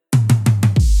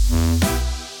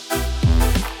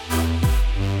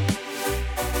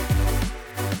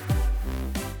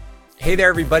Hey there,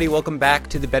 everybody. Welcome back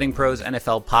to the Betting Pros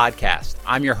NFL podcast.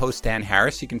 I'm your host, Dan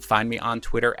Harris. You can find me on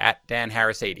Twitter at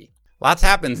DanHarris80. Lots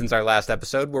happened since our last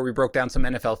episode where we broke down some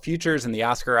NFL futures and the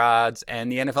Oscar odds,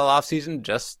 and the NFL offseason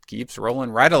just keeps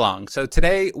rolling right along. So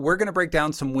today, we're going to break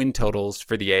down some win totals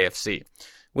for the AFC.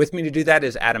 With me to do that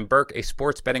is Adam Burke, a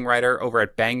sports betting writer over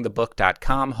at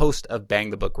BangTheBook.com, host of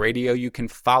Bang the Book Radio. You can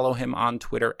follow him on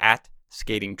Twitter at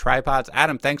Skating Tripods.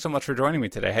 Adam, thanks so much for joining me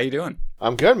today. How you doing?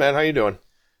 I'm good, man. How you doing?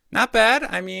 Not bad.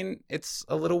 I mean, it's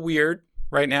a little weird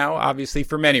right now, obviously,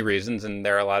 for many reasons, and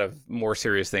there are a lot of more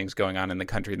serious things going on in the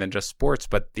country than just sports,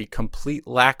 but the complete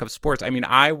lack of sports. I mean,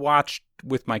 I watched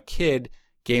with my kid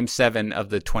Game 7 of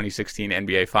the 2016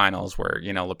 NBA Finals where,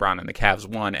 LeBron and the Cavs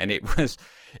won, and it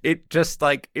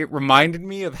reminded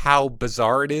me of how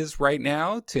bizarre it is right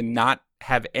now to not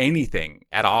have anything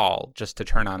at all just to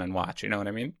turn on and watch. You know what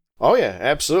I mean? Oh, yeah,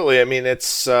 absolutely. I mean,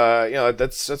 it's,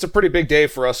 that's a pretty big day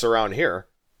for us around here.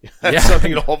 That's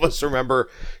something all of us remember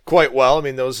quite well. I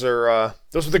mean, those were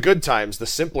the good times, the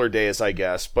simpler days, I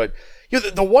guess. But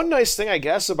the one nice thing, I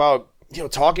guess, about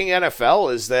talking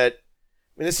NFL is that,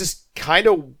 I mean, this is kind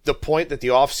of the point that the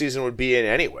offseason would be in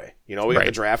anyway. We got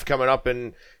the draft coming up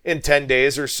in 10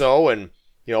 days or so, and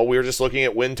we were just looking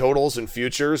at win totals and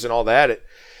futures and all that.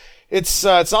 It's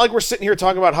not like we're sitting here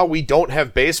talking about how we don't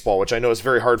have baseball, which I know is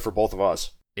very hard for both of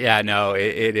us. Yeah, no,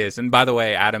 it is. And by the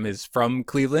way, Adam is from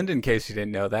Cleveland, in case you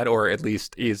didn't know that, or at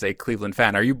least is a Cleveland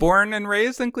fan. Are you born and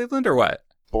raised in Cleveland or what?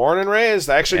 Born and raised.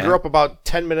 I actually grew up about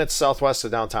 10 minutes southwest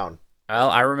of downtown. Well,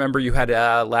 I remember you had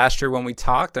last year when we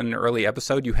talked on an early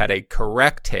episode, you had a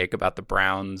correct take about the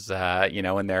Browns,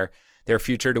 and their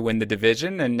future to win the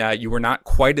division, and you were not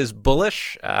quite as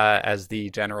bullish as the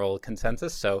general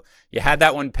consensus. So you had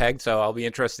that one pegged. So I'll be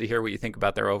interested to hear what you think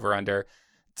about their over/under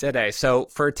today. So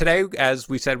for today, as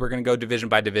we said, we're going to go division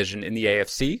by division in the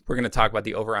AFC. We're going to talk about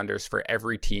the over/unders for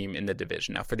every team in the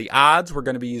division. Now, for the odds, we're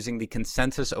going to be using the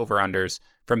consensus over/unders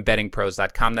from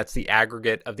bettingpros.com. That's the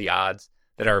aggregate of the odds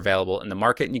that are available in the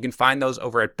market. And you can find those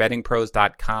over at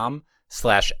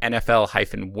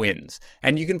bettingpros.com/NFL-wins.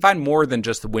 And you can find more than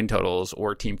just the win totals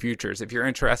or team futures. If you're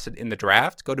interested in the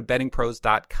draft, go to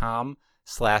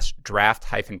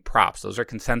bettingpros.com/draft-props. Those are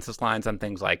consensus lines on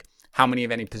things like how many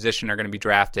of any position are going to be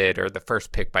drafted or the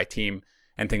first pick by team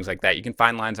and things like that. You can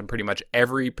find lines on pretty much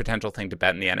every potential thing to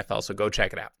bet in the NFL, so go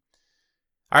check it out.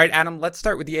 All right, Adam, let's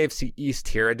start with the AFC East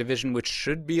here, a division which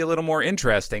should be a little more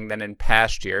interesting than in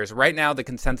past years. Right now, the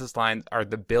consensus lines are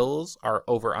the Bills are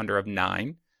over-under of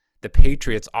 9. The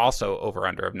Patriots also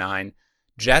over-under of 9.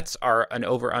 Jets are an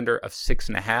over-under of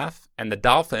 6.5. And the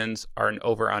Dolphins are an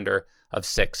over-under of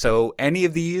 6. So any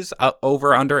of these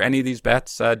over-under, any of these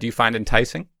bets, do you find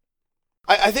enticing?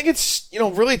 I think it's,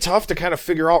 really tough to kind of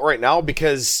figure out right now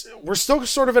because we're still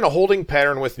sort of in a holding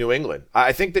pattern with New England.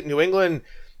 I think that New England,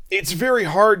 it's very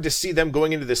hard to see them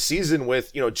going into the season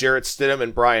with, Jarrett Stidham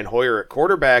and Brian Hoyer at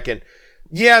quarterback. And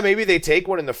yeah, maybe they take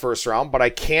one in the first round, but I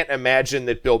can't imagine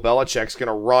that Bill Belichick's going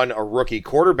to run a rookie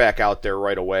quarterback out there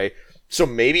right away. So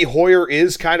maybe Hoyer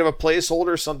is kind of a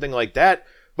placeholder, something like that.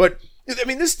 But I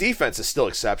mean, this defense is still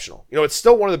exceptional. It's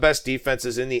still one of the best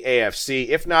defenses in the AFC,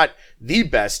 if not the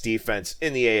best defense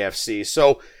in the AFC.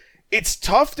 So it's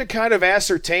tough to kind of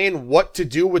ascertain what to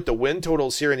do with the win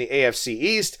totals here in the AFC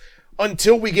East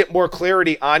until we get more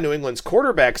clarity on New England's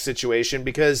quarterback situation,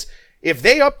 because if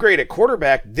they upgrade at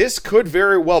quarterback, this could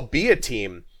very well be a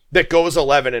team that goes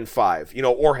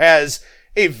 11-5, or has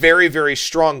a very, very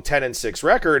strong 10-6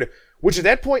 record, which at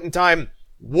that point in time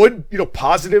would,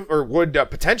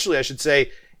 potentially, I should say,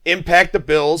 impact the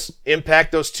Bills,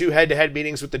 impact those two head-to-head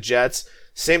meetings with the Jets.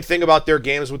 Same thing about their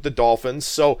games with the Dolphins.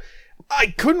 So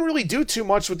I couldn't really do too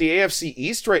much with the AFC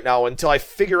East right now until I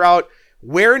figure out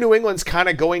where New England's kind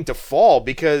of going to fall,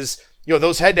 because,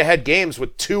 those head-to-head games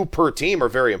with 2 per team are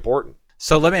very important.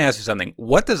 So let me ask you something.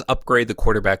 What does upgrade the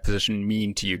quarterback position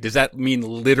mean to you? Does that mean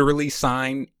literally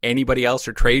sign anybody else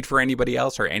or trade for anybody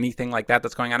else or anything like that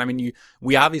that's going on? I mean,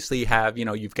 we obviously have,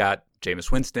 you've got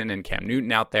Jameis Winston and Cam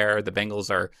Newton out there. The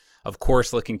Bengals are, of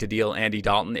course, looking to deal Andy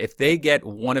Dalton. If they get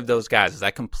one of those guys, does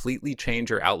that completely change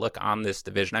your outlook on this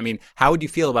division? I mean, how would you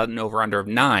feel about an over-under of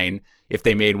 9 if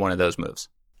they made one of those moves?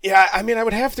 Yeah, I mean, I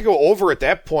would have to go over at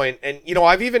that point. And,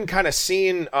 I've even kind of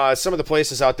seen some of the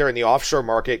places out there in the offshore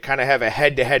market kind of have a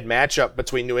head-to-head matchup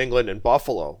between New England and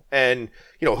Buffalo. And,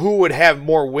 who would have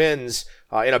more wins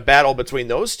in a battle between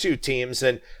those two teams.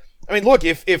 And, I mean, look,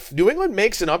 if New England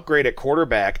makes an upgrade at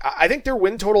quarterback, I think their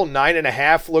win total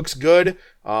 9.5 looks good.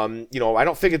 I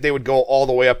don't think that they would go all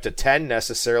the way up to 10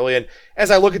 necessarily. And as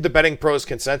I look at the Betting Pros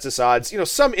consensus odds,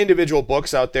 some individual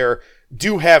books out there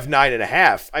do have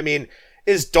 9.5. I mean,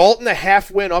 Is Dalton a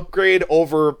half-win upgrade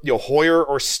over, Hoyer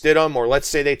or Stidham, or let's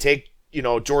say they take,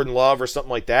 Jordan Love or something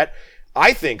like that?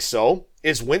 I think so.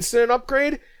 Is Winston an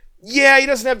upgrade? Yeah, he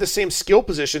doesn't have the same skill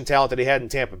position talent that he had in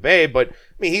Tampa Bay, but I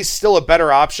mean, he's still a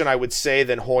better option, I would say,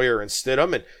 than Hoyer and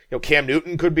Stidham. And, Cam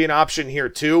Newton could be an option here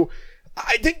too.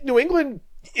 I think New England,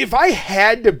 if I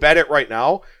had to bet it right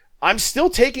now, I'm still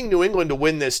taking New England to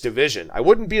win this division. I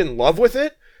wouldn't be in love with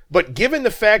it, but given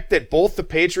the fact that both the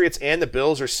Patriots and the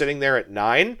Bills are sitting there at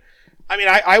 9, I mean,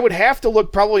 I would have to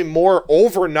look probably more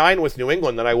over 9 with New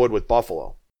England than I would with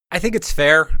Buffalo. I think it's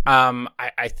fair.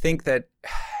 I think that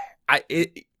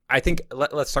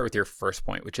let's start with your first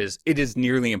point, which is it is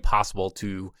nearly impossible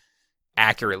to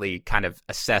accurately kind of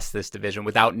assess this division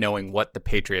without knowing what the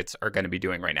Patriots are going to be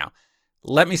doing right now.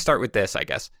 Let me start with this, I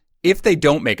guess. If they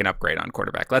don't make an upgrade on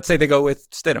quarterback, let's say they go with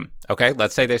Stidham, okay?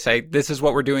 Let's say they say, this is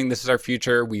what we're doing, this is our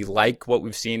future, we like what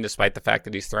we've seen despite the fact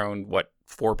that he's thrown,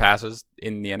 4 passes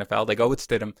in the NFL. They go with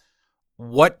Stidham.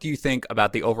 What do you think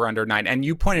about the over-under 9? And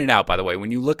you pointed out, by the way,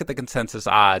 when you look at the consensus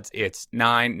odds, it's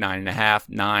 9, 9.5,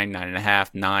 9, 9.5,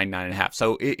 9, 9.5.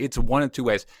 So it's one of two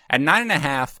ways. At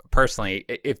 9.5, personally,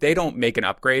 if they don't make an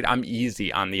upgrade, I'm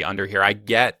easy on the under here. I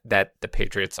get that the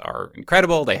Patriots are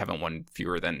incredible. They haven't won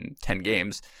fewer than 10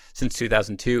 games since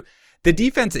 2002. The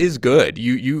defense is good.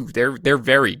 They're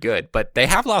very good, but they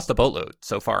have lost a boatload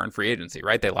so far in free agency,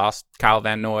 right? They lost Kyle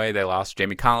Van Noy, they lost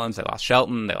Jamie Collins, they lost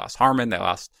Shelton, they lost Harmon, they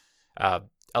lost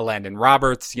Landon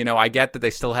Roberts. I get that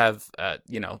they still have,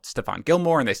 Stephon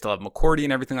Gilmore and they still have McCourty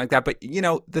and everything like that. But,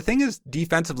 the thing is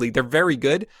defensively, they're very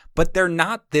good, but they're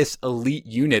not this elite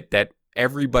unit that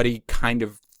everybody kind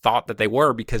of thought that they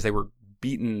were because they were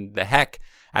beating the heck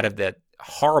out of the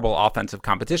horrible offensive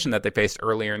competition that they faced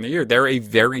earlier in the year. They're a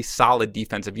very solid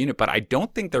defensive unit, but I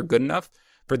don't think they're good enough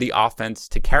for the offense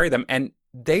to carry them. And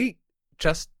they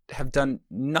just have done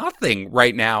nothing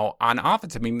right now on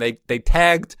offense. I mean, they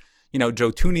tagged,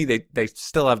 Joe Thuney, they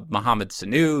still have Mohamed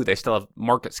Sanu, they still have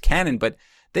Marcus Cannon, but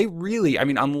they really, I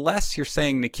mean, unless you're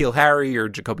saying N'Keal Harry or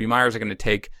Jacoby Myers are going to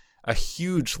take a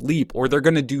huge leap, or they're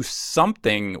going to do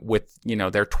something with,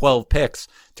 their 12 picks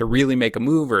to really make a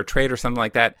move or a trade or something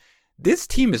like that, this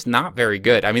team is not very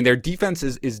good. I mean, their defense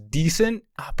is decent,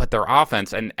 but their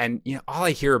offense, and all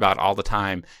I hear about all the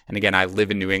time, and again, I live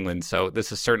in New England, so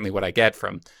this is certainly what I get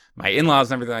from my in-laws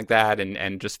and everything like that,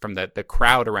 and just from the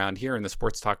crowd around here in the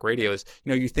sports talk radio is,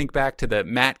 you think back to the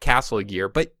Matt Castle year,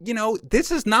 but, this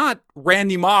is not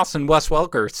Randy Moss and Wes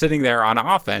Welker sitting there on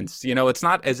offense. It's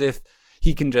not as if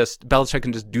Belichick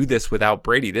can just do this without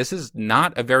Brady. This is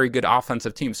not a very good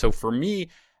offensive team. So for me,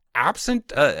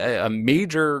 absent a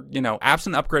major,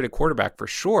 absent upgraded quarterback for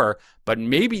sure, but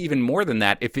maybe even more than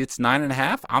that, if it's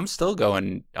 9.5, I'm still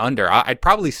going under. I'd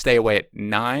probably stay away at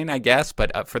 9, I guess,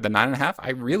 but for the 9.5,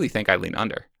 I really think I lean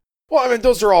under. Well, I mean,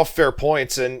 those are all fair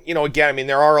points. And, again, I mean,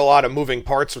 there are a lot of moving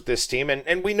parts with this team.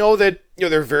 And we know that,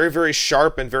 they're very, very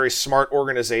sharp and very smart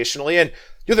organizationally. And,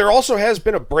 there also has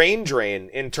been a brain drain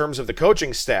in terms of the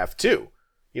coaching staff, too.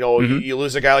 You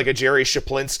lose a guy like a Jerry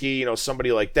Shaplinski,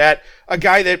 somebody like that. A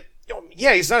guy that,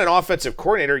 he's not an offensive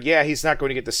coordinator. Yeah, he's not going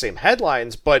to get the same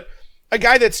headlines, but a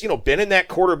guy that's, been in that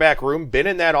quarterback room, been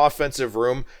in that offensive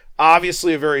room,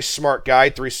 obviously a very smart guy,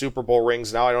 3 Super Bowl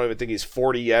rings now. I don't even think he's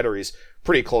 40 yet, or he's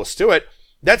pretty close to it.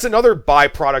 That's another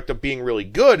byproduct of being really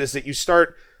good, is that you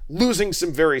start losing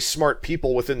some very smart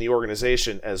people within the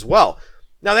organization as well.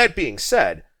 Now, that being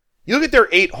said, you look at their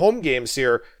 8 home games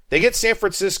here. They get San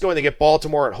Francisco and they get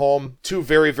Baltimore at home. 2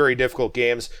 very, very difficult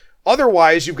games.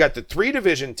 Otherwise, you've got the 3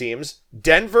 division teams,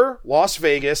 Denver, Las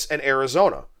Vegas, and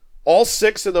Arizona. All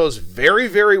 6 of those very,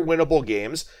 very winnable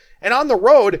games. And on the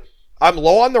road, I'm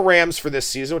low on the Rams for this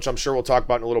season, which I'm sure we'll talk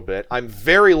about in a little bit. I'm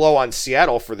very low on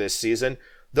Seattle for this season.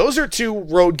 Those are 2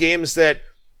 road games that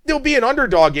they'll be an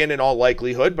underdog in all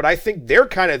likelihood, but I think they're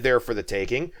kind of there for the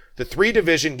taking. The 3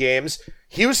 division games,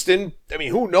 Houston, I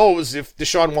mean, who knows if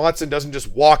Deshaun Watson doesn't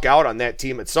just walk out on that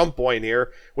team at some point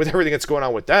here with everything that's going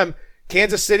on with them.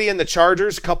 Kansas City and the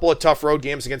Chargers, a couple of tough road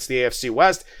games against the AFC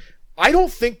West. I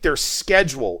don't think their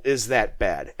schedule is that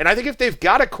bad. And I think if they've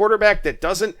got a quarterback that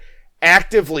doesn't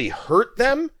actively hurt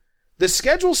them, the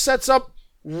schedule sets up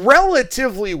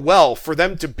relatively well for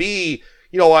them to be,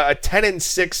 a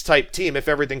 10-6 type team if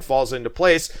everything falls into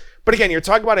place. But again, you're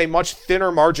talking about a much thinner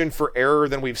margin for error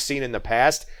than we've seen in the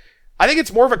past. I think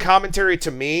it's more of a commentary to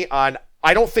me on,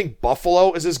 I don't think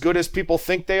Buffalo is as good as people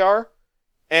think they are.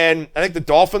 And I think the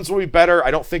Dolphins will be better.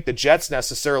 I don't think the Jets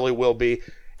necessarily will be.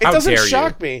 It doesn't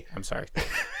shock me. I'm sorry.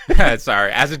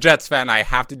 Sorry. As a Jets fan, I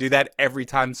have to do that every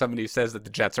time somebody says that the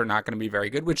Jets are not going to be very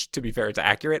good, which, to be fair, is I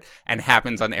accurate and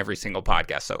happens on every single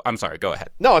podcast. So I'm sorry. Go ahead.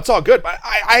 No, it's all good. But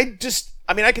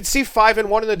I mean, I could see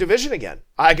 5-1 in the division again.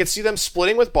 I could see them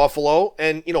splitting with Buffalo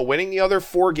and, winning the other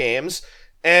 4 games.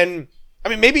 And I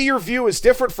mean, maybe your view is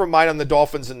different from mine on the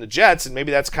Dolphins and the Jets, and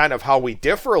maybe that's kind of how we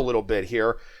differ a little bit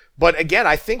here. But again,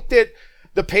 I think that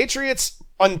the Patriots,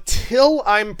 until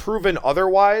I'm proven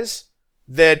otherwise,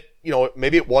 that,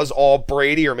 maybe it was all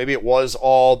Brady or maybe it was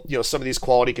all, some of these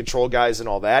quality control guys and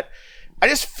all that, I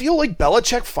just feel like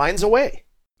Belichick finds a way.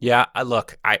 Yeah,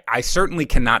 look, I certainly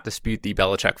cannot dispute the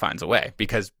Belichick finds a way,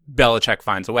 because Belichick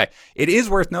finds a way. It is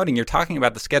worth noting, you're talking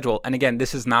about the schedule, and again,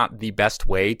 this is not the best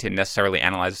way to necessarily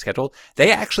analyze the schedule.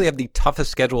 They actually have the toughest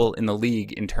schedule in the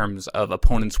league in terms of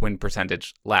opponents' win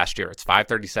percentage last year. It's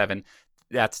 .537.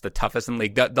 That's the toughest in the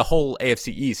league. The whole AFC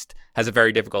East has a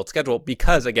very difficult schedule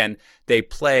because, again, they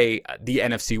play the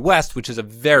NFC West, which is a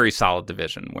very solid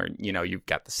division where, you've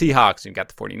got the Seahawks, you've got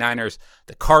the 49ers,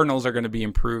 the Cardinals are going to be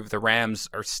improved, the Rams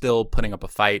are still putting up a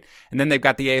fight, and then they've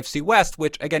got the AFC West,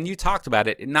 which, again, you talked about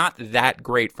it, not that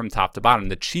great from top to bottom.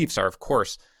 The Chiefs are, of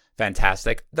course,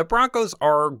 fantastic. The Broncos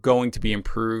are going to be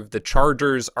improved. The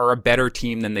Chargers are a better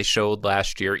team than they showed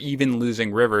last year. Even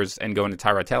losing Rivers and going to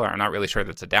Tyrod Taylor, I'm not really sure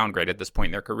that's a downgrade at this point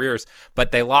in their careers,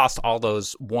 but they lost all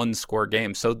those one-score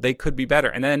games, so they could be better.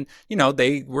 And then,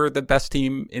 they were the best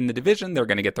team in the division. They're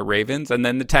going to get the Ravens, and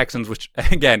then the Texans, which,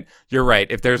 again, you're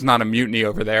right. If there's not a mutiny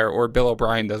over there or Bill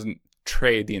O'Brien doesn't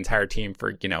trade the entire team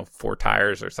for, 4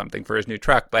 tires or something for his new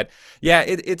truck. But yeah,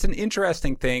 it's an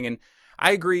interesting thing, and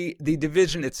I agree. The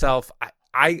division itself,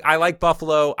 I like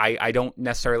Buffalo. I don't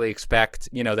necessarily expect,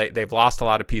 they've lost a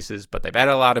lot of pieces, but they've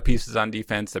added a lot of pieces on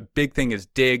defense. The big thing is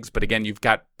Diggs, but again, you've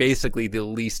got basically the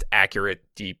least accurate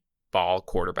deep ball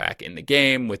quarterback in the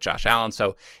game with Josh Allen.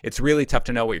 So it's really tough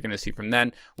to know what you're going to see from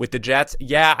them. With the Jets,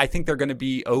 yeah, I think they're going to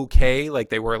be okay like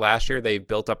they were last year. They've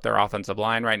built up their offensive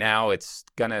line right now. It's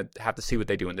going to have to see what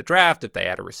they do in the draft, if they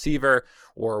add a receiver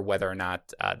or whether or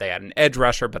not they add an edge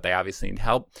rusher, but they obviously need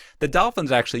help. The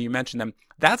Dolphins, actually, you mentioned them.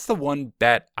 That's the one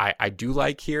bet I do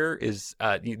like here is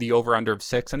the over-under of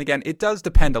 6. And again, it does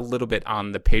depend a little bit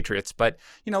on the Patriots. But,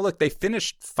 look, they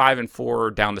finished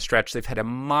 5-4 down the stretch. They've had a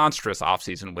monstrous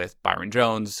offseason with Byron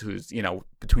Jones, who's,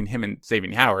 between him and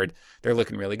Xavier Howard, they're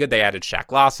looking really good. They added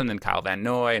Shaq Lawson and Kyle Van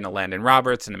Noy and Landon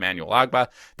Roberts and Emmanuel Ogbah.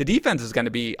 The defense is going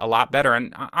to be a lot better.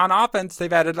 And on offense,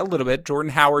 they've added a little bit.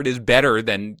 Jordan Howard is better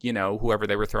than, whoever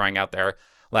they were throwing out there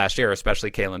last year, especially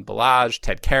Kalen Ballage,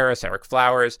 Ted Karras, Eric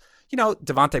Flowers.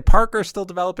 Devontae Parker still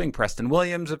developing, Preston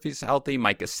Williams if he's healthy,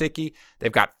 Mike Gesicki.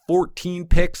 They've got 14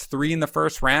 picks, 3 in the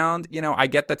first round. I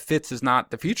get that Fitz is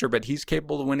not the future, but he's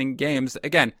capable of winning games.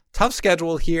 Again, tough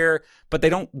schedule here, but they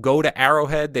don't go to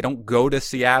Arrowhead. They don't go to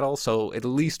Seattle. So at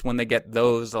least when they get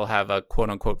those, they'll have a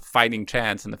quote-unquote fighting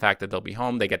chance in the fact that they'll be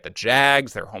home. They get the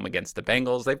Jags. They're home against the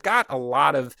Bengals. They've got a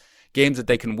lot of games that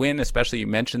they can win, especially you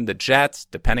mentioned the Jets,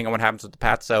 depending on what happens with the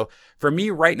Pats. So for me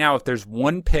right now, if there's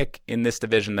one pick in this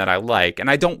division that I like, and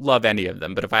I don't love any of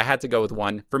them, but if I had to go with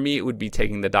one, for me, it would be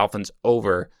taking the Dolphins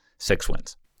over 6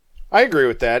 wins. I agree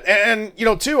with that. And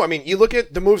too, I mean, you look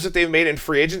at the moves that they've made in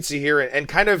free agency here and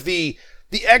kind of the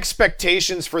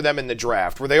expectations for them in the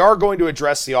draft, where they are going to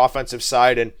address the offensive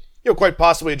side and, quite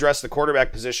possibly address the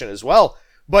quarterback position as well.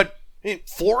 But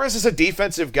Flores is a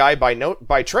defensive guy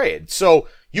by trade. So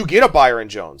you get a Byron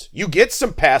Jones. You get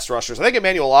some pass rushers. I think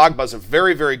Emmanuel Ogbah is a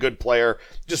very, very good player.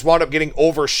 Just wound up getting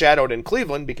overshadowed in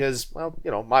Cleveland because, well,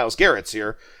 Myles Garrett's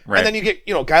here. Right. And then you get,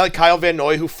 a guy like Kyle Van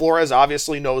Noy, who Flores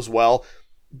obviously knows well.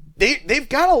 They've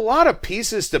got a lot of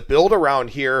pieces to build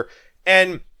around here.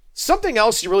 And something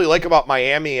else you really like about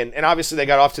Miami, and obviously they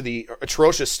got off to the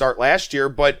atrocious start last year,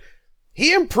 but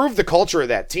he improved the culture of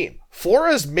that team.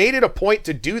 Flores made it a point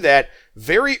to do that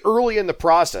very early in the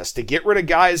process, to get rid of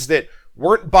guys that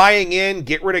weren't buying in,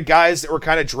 get rid of guys that were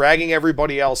kind of dragging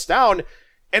everybody else down.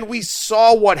 And we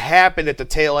saw what happened at the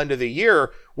tail end of the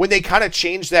year when they kind of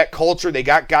changed that culture. They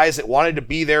got guys that wanted to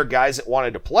be there, guys that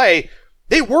wanted to play.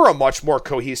 They were a much more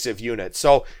cohesive unit.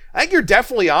 So I think you're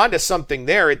definitely onto something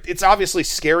there. It's obviously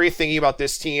scary thinking about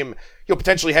this team,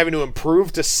 potentially having to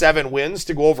improve to 7 wins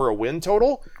to go over a win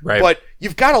total. Right. But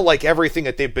you've got to like everything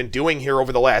that they've been doing here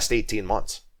over the last 18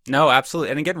 months. No,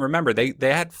 absolutely. And again, remember, they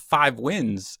had 5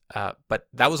 wins, but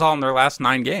that was all in their last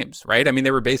 9 games, right? I mean,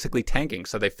 they were basically tanking,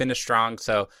 so they finished strong.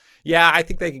 So, yeah, I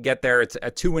think they could get there. It's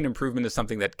a 2-win improvement is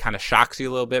something that kind of shocks you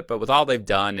a little bit, but with all they've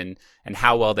done and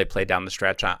how well they played down the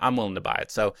stretch, I'm willing to buy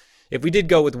it. So if we did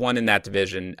go with one in that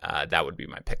division, that would be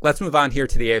my pick. Let's move on here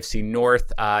to the AFC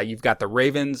North. You've got the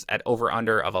Ravens at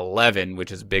over-under of 11,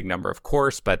 which is a big number, of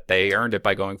course, but they earned it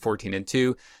by going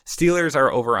 14-2. Steelers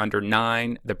are over-under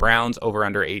 9. The Browns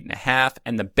over-under 8.5.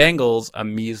 And the Bengals a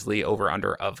measly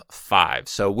over-under of 5.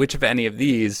 So which of any of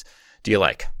these do you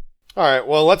like? All right,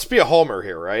 well, let's be a homer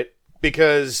here, right?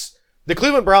 because the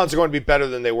Cleveland Browns are going to be better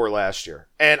than they were last year.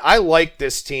 And I like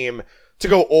this team to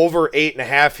go over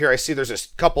 8.5 here. I see there's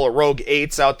a couple of rogue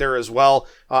 8s out there as well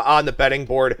on the betting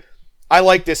board. I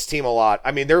like this team a lot.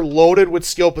 I mean, they're loaded with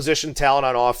skill position talent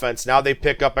on offense. Now they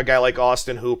pick up a guy like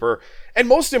Austin Hooper. And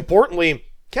most importantly,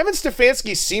 Kevin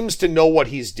Stefanski seems to know what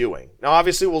he's doing. Now,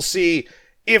 obviously, we'll see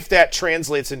if that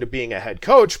translates into being a head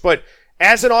coach, but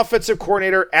as an offensive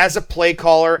coordinator, as a play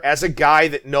caller, as a guy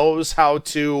that knows how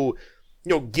to,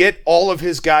 get all of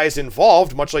his guys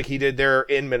involved, much like he did there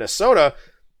in Minnesota,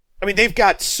 I mean, they've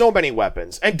got so many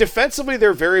weapons. And defensively,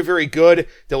 they're very, very good.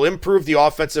 They'll improve the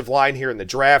offensive line here in the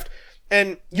draft.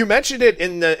 And you mentioned it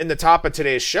in the top of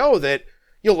today's show that,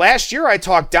 last year I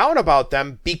talked down about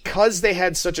them because they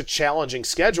had such a challenging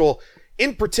schedule.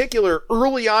 In particular,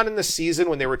 early on in the season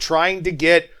when they were trying to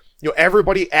get,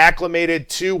 everybody acclimated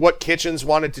to what Kitchens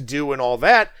wanted to do and all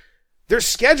that, their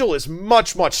schedule is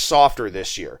much, much softer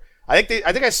this year. I think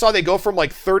I saw they go from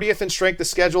like 30th in strength of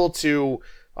schedule to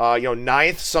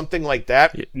 9th, something like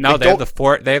that. No, they have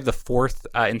the fourth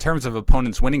in terms of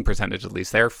opponents' winning percentage, at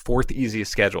least. They're fourth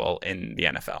easiest schedule in the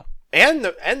NFL.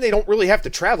 And they don't really have to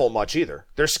travel much either.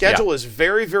 Their schedule is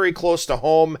very, very close to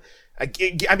home.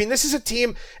 I mean, this is a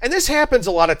team, and this happens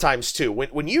a lot of times too.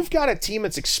 When you've got a team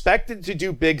that's expected to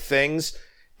do big things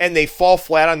and they fall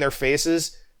flat on their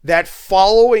faces, that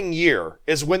following year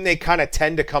is when they kind of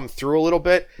tend to come through a little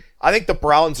bit. I think the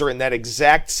Browns are in that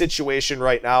exact situation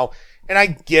right now. And I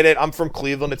get it. I'm from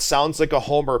Cleveland. It sounds like a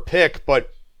homer pick,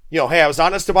 but, hey, I was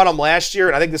honest about them last year,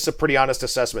 and I think this is a pretty honest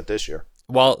assessment this year.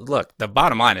 Well, look, the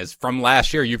bottom line is from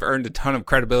last year, you've earned a ton of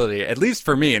credibility, at least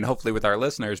for me and hopefully with our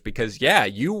listeners, because,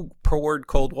 you poured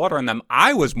cold water on them.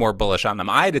 I was more bullish on them.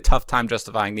 I had a tough time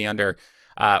justifying the under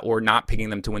or not picking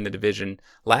them to win the division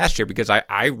last year because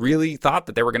I really thought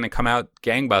that they were going to come out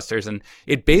gangbusters, and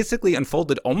it basically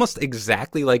unfolded almost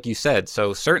exactly like you said.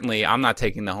 So certainly I'm not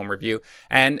taking the home review,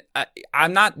 and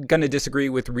I'm not going to disagree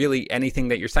with really anything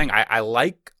that you're saying. I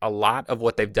like a lot of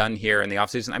what they've done here in the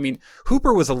offseason. I mean,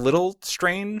 Hooper was a little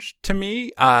strange to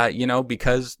me,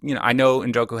 because, I know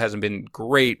Njoku hasn't been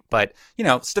great, but,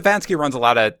 Stefanski runs a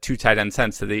lot of two tight end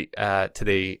sets to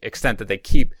the extent that they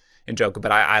keep Njoku,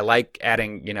 but I like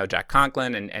adding, Jack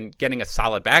Conklin and getting a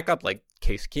solid backup like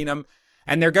Case Keenum.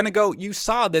 And they're going to go, you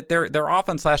saw that their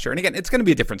offense last year, and again, it's going to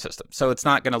be a different system, so it's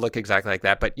not going to look exactly like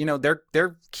that, but,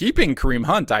 they're keeping Kareem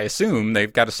Hunt, I assume.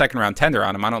 They've got a second-round tender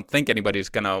on him. I don't think anybody's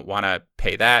going to want to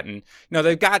pay that, and,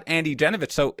 they've got Andy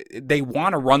Janovich, so they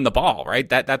want to run the ball, right?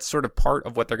 That's sort of part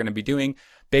of what they're going to be doing.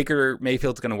 Baker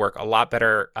Mayfield's going to work a lot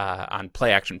better on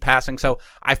play-action passing, so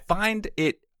I find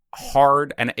it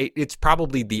hard, and it's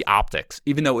probably the optics,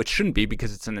 even though it shouldn't be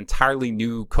because it's an entirely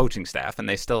new coaching staff and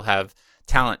they still have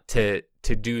talent to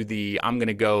do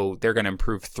they're going to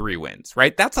improve 3 wins,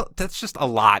 right? That's just a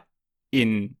lot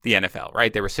in the NFL,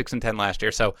 right? They were 6-10 last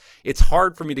year, so it's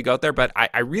hard for me to go out there, but I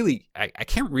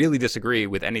can't really disagree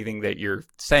with anything that you're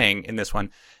saying in this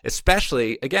one,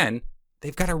 especially, again,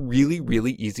 they've got a really,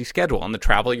 really easy schedule on the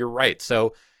travel, you're right,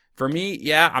 so for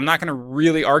me, I'm not going to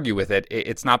really argue with it.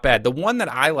 It's not bad. The one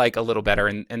that I like a little better,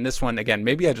 and this one, again,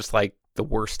 maybe I just like the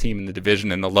worst team in the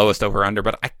division and the lowest over-under,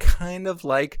 but I kind of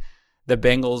like the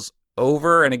Bengals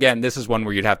over. And again, this is one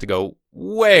where you'd have to go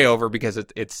way over because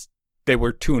they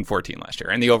were 2-14 last year,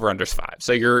 and the over-under's 5.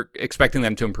 So you're expecting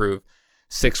them to improve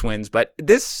 6 wins. But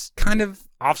this kind of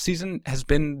offseason has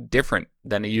been different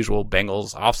than a usual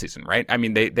Bengals offseason, right? I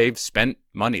mean, they've spent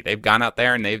money. They've gone out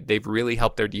there and they've really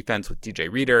helped their defense with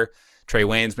DJ Reader, Trey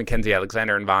Waynes, Mackenzie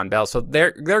Alexander, and Von Bell. So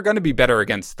they're going to be better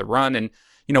against the run. And,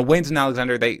 Waynes and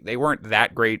Alexander, they weren't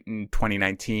that great in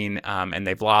 2019, and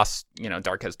they've lost,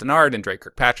 Darqueze Dennard and Drake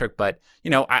Kirkpatrick. But,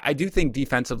 I do think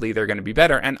defensively they're going to be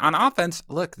better. And on offense,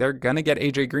 look, they're going to get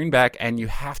A.J. Green back, and you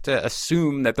have to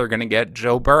assume that they're going to get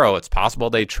Joe Burrow. It's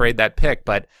possible they trade that pick,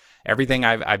 but everything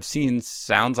I've seen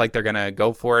sounds like they're going to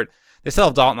go for it. They still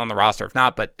have Dalton on the roster, if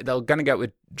not, but they're going to go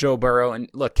with Joe Burrow. And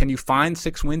look, can you find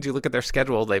 6 wins? You look at their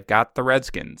schedule. They've got the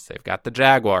Redskins. They've got the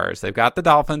Jaguars. They've got the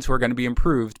Dolphins, who are going to be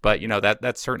improved, but,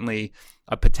 that's certainly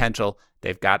a potential.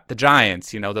 They've got the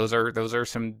Giants. Those are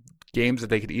some games that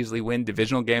they could easily win.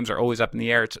 Divisional games are always up in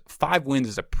the air. 5 wins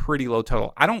is a pretty low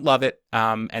total. I don't love it,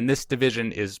 and this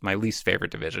division is my least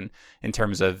favorite division in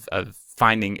terms of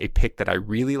finding a pick that I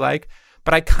really like.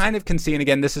 But I kind of can see, and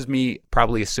again, this is me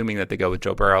probably assuming that they go with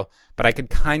Joe Burrow, but I could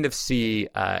kind of see,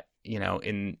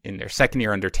 in their second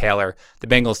year under Taylor, the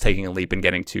Bengals taking a leap and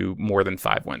getting to more than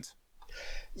 5 wins.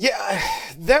 Yeah,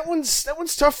 that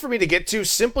one's tough for me to get to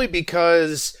simply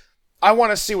because I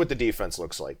want to see what the defense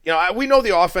looks like. We know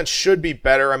the offense should be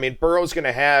better. I mean, Burrow's going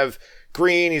to have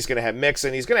Green, he's going to have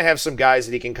Mixon, he's going to have some guys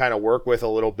that he can kind of work with a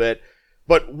little bit.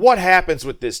 But what happens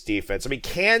with this defense? I mean,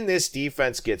 can this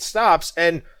defense get stops?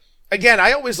 And again,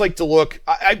 I always like to look,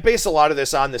 I base a lot of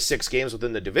this on the 6 games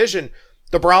within the division.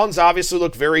 The Browns obviously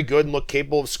look very good and look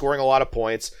capable of scoring a lot of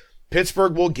points.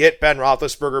 Pittsburgh will get Ben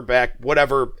Roethlisberger back,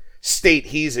 whatever state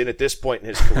he's in at this point in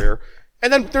his career.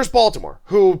 And then there's Baltimore,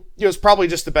 who, is probably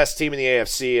just the best team in the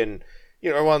AFC. And,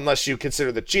 unless you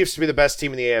consider the Chiefs to be the best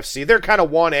team in the AFC, they're kind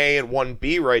of 1A and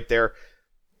 1B right there.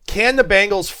 Can the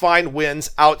Bengals find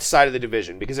wins outside of the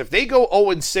division? Because if they go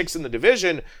 0-6 in the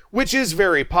division, which is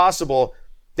very possible,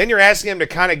 then you're asking them to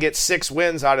kind of get 6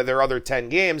 wins out of their other 10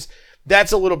 games.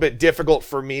 That's a little bit difficult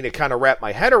for me to kind of wrap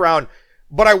my head around.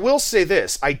 But I will say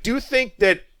this. I do think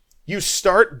that you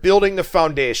start building the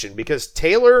foundation because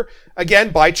Taylor,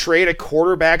 again, by trade, a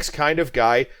quarterback's kind of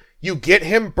guy. You get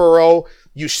him Burrow.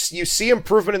 You see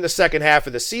improvement in the second half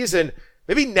of the season.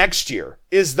 Maybe next year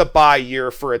is the bye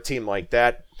year for a team like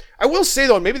that. I will say,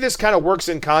 though, and maybe this kind of works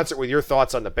in concert with your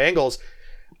thoughts on the Bengals,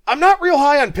 I'm not real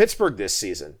high on Pittsburgh this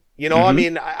season. I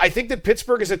mean, I think that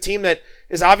Pittsburgh is a team that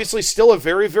is obviously still a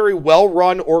very, very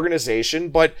well-run organization,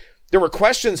 but there were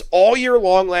questions all year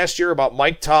long last year about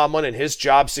Mike Tomlin and his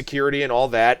job security and all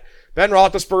that. Ben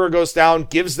Roethlisberger goes down,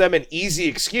 gives them an easy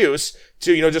excuse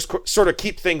to, just sort of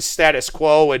keep things status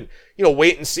quo and,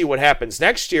 wait and see what happens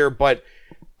next year. But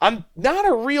I'm not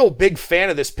a real big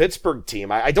fan of this Pittsburgh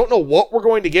team. I don't know what we're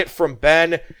going to get from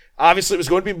Ben. Obviously, it was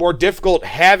going to be more difficult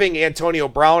having Antonio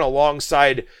Brown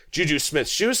alongside Juju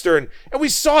Smith-Schuster, and we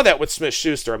saw that with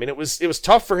Smith-Schuster. I mean, it was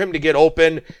tough for him to get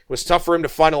open. It was tough for him to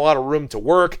find a lot of room to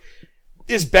work.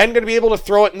 Is Ben going to be able to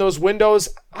throw it in those windows?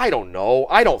 I don't know.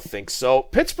 I don't think so.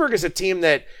 Pittsburgh is a team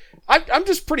that I'm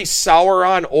just pretty sour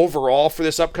on overall for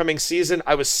this upcoming season.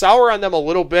 I was sour on them a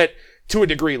little bit to a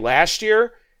degree last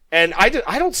year. And I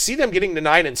don't see them getting to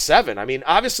 9-7. I mean,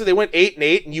 obviously they went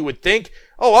 8-8, and you would think,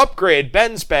 upgrade,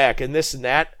 Ben's back, and this and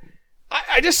that.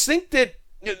 I just think that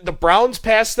the Browns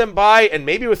pass them by, and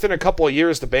maybe within a couple of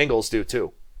years the Bengals do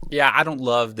too. Yeah, I don't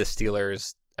love the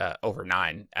Steelers over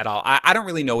 9 at all. I don't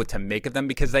really know what to make of them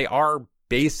because they are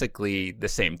basically the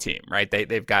same team, right?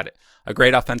 They've got a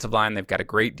great offensive line. They've got a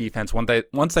great defense.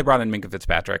 Once they brought in Minkah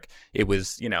Fitzpatrick, it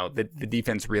was, the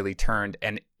defense really turned,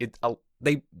 and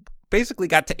they basically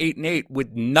got to 8-8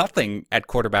 with nothing at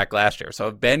quarterback last year. So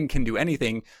if Ben can do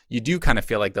anything, you do kind of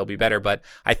feel like they'll be better. But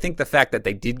I think the fact that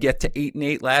they did get to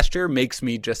 8-8 last year makes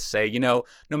me just say, no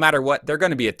matter what, they're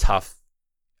going to be a tough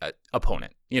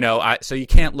opponent. So you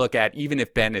can't look at, even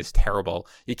if Ben is terrible,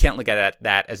 you can't look at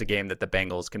that as a game that the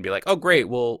Bengals can be like, oh great,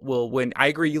 we'll win. I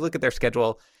agree. You look at their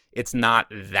schedule, it's not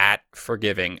that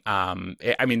forgiving.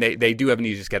 I mean, they do have an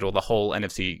easy schedule. The whole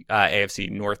AFC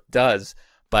North does.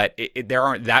 But there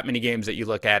aren't that many games that you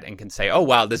look at and can say, oh,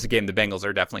 wow, this is a game the Bengals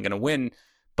are definitely going to win.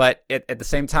 But at the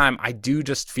same time, I do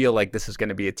just feel like this is going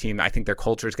to be a team. I think their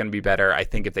culture is going to be better. I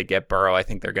think if they get Burrow, I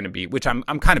think they're going to be, which I'm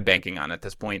kind of banking on at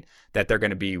this point, that they're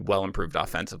going to be well improved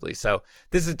offensively. So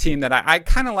this is a team that I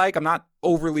kind of like. I'm not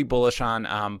overly bullish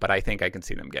on, but I think I can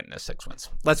see them getting to 6 wins.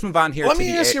 Let's move on here. Let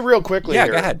me ask you real quickly. Yeah,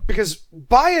 here, go ahead. Because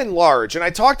by and large, and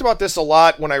I talked about this a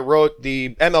lot when I wrote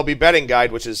the MLB betting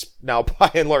guide, which is now by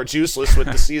and large useless with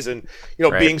the season,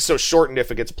 right, being so shortened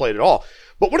if it gets played at all.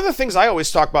 But one of the things I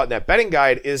always talk about in that betting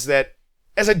guide is that,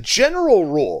 as a general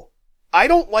rule, I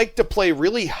don't like to play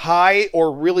really high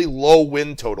or really low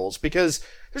win totals because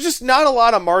there's just not a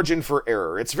lot of margin for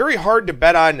error. It's very hard to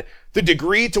bet on the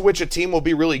degree to which a team will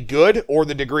be really good or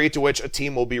the degree to which a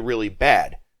team will be really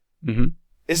bad. Mm-hmm.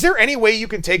 Is there any way you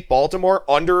can take Baltimore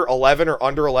under 11 or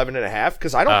under 11.5?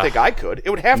 Because I don't think I could. It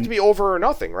would have to be over or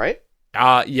nothing, right?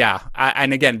 Yeah.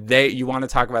 And again, you want to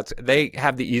talk about, they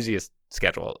have the easiest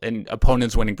schedule and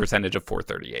opponents winning percentage of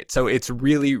 438. So it's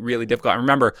really, really difficult. And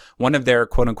remember, one of their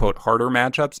quote unquote harder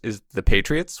matchups is the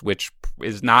Patriots, which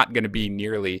is not going to be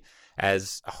nearly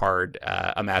as hard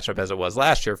a matchup as it was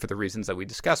last year for the reasons that we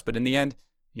discussed. But in the end,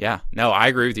 yeah, no, I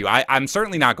agree with you. I'm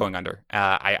certainly not going under.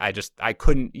 I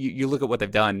couldn't, you look at what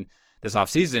they've done this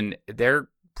offseason, they're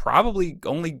probably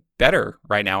only better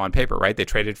right now on paper, right? They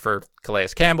traded for Calais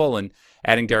Campbell and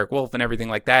adding Derek Wolfe and everything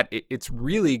like that. It's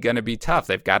really going to be tough.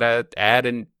 They've got to add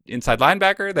an inside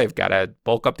linebacker. They've got to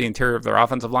bulk up the interior of their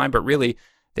offensive line, but really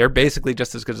they're basically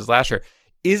just as good as last year.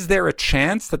 Is there a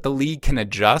chance that the league can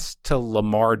adjust to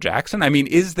Lamar Jackson? I mean,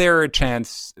 is there a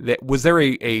chance that, was there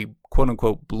a quote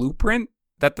unquote blueprint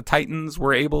that the Titans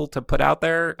were able to put out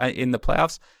there in the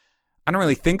playoffs? I don't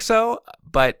really think so,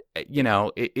 but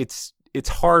it's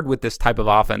hard with this type of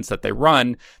offense that they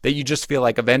run that you just feel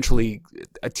like eventually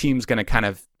a team's going to kind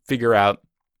of figure out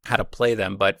how to play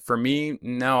them. But for me,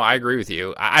 no, I agree with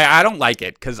you. I don't like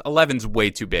it because 11's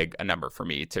way too big a number for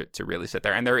me to really sit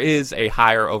there. And there is a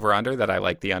higher over-under that I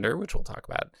like the under, which we'll talk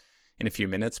about in a few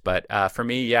minutes. But for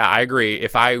me, yeah, I agree.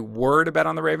 If I were to bet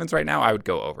on the Ravens right now, I would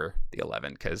go over the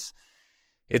 11 because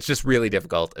it's just really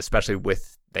difficult, especially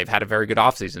with they've had a very good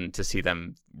offseason to see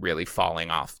them really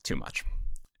falling off too much.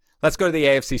 Let's go to the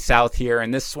AFC South here,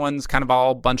 and this one's kind of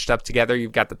all bunched up together.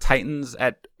 You've got the Titans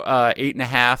at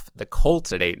 8.5, the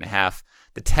Colts at 8.5,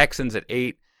 the Texans at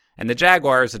 8, and the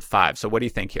Jaguars at 5. So what do you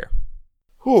think here?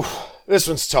 Whew, this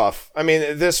one's tough. I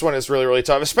mean, this one is really, really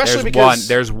tough, especially because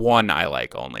there's one I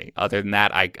like only. Other than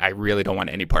that, I really don't want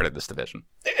any part of this division.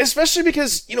 Especially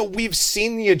because, we've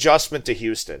seen the adjustment to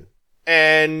Houston,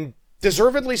 and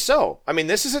deservedly so. I mean,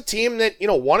 this is a team that,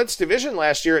 won its division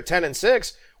last year at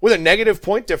 10-6 with a negative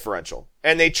point differential.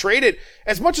 And they traded,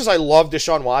 as much as I love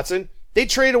Deshaun Watson, they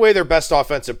traded away their best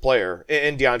offensive player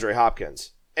in DeAndre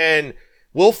Hopkins. And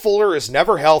Will Fuller is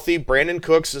never healthy. Brandon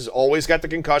Cooks has always got the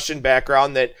concussion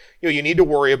background that, you need to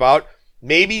worry about.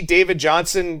 Maybe David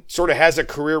Johnson sort of has a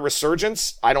career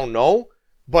resurgence. I don't know.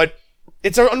 But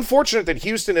it's unfortunate that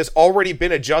Houston has already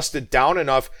been adjusted down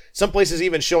enough. Some places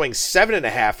even showing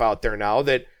 7.5 out there now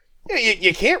that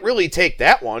you can't really take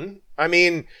that one. I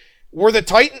mean, are the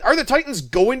Titans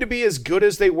going to be as good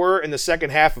as they were in the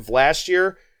second half of last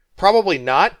year? Probably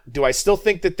not. Do I still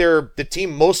think that they're the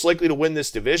team most likely to win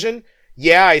this division?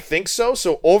 Yeah, I think so.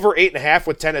 So over 8.5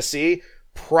 with Tennessee,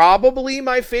 probably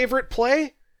my favorite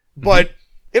play. But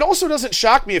it also doesn't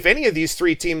shock me if any of these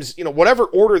three teams, whatever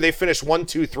order they finish 1,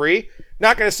 2, 3,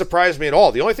 not going to surprise me at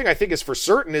all. The only thing I think is for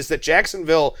certain is that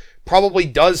Jacksonville probably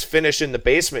does finish in the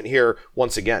basement here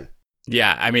once again.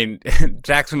 Yeah, I mean,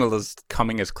 Jacksonville is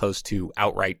coming as close to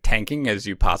outright tanking as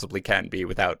you possibly can be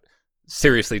without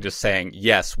seriously just saying,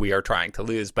 yes, we are trying to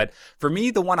lose. But for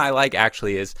me, the one I like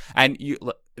actually is,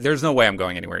 there's no way I'm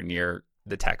going anywhere near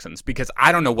the Texans because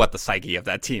I don't know what the psyche of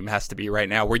that team has to be right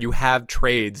now where you have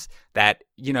trades that,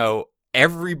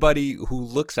 everybody who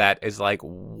looks at is like,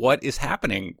 what is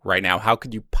happening right now? How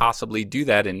could you possibly do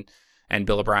that? And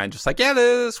Bill O'Brien just like, yeah,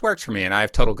 this works for me and I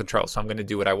have total control, so I'm going to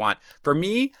do what I want. For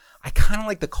me, I kind of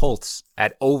like the Colts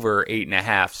at over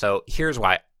 8.5. So here's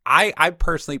why. I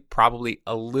personally probably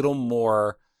a little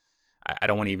more, I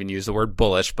don't want to even use the word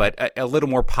bullish, but a little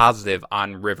more positive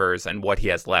on Rivers and what he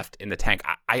has left in the tank.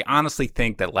 I honestly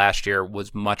think that last year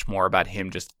was much more about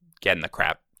him just getting the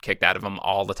crap kicked out of him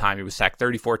all the time. He was sacked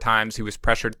 34 times. He was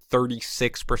pressured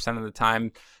 36% of the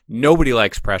time. Nobody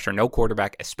likes pressure, no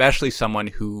quarterback, especially someone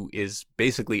who is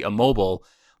basically immobile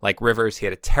like Rivers. He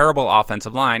had a terrible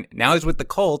offensive line. Now he's with the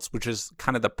Colts, which is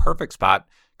kind of the perfect spot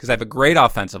because they have a great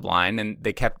offensive line, and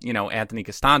they kept, Anthony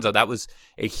Costanzo. That was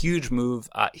a huge move.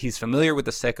 He's familiar with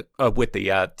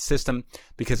the system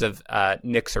because of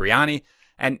Nick Sirianni,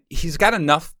 and he's got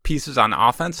enough pieces on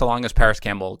offense so long as Paris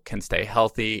Campbell can stay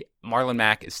healthy. Marlon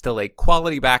Mack is still a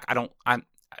quality back. I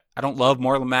don't love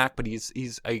Marlon Mack, but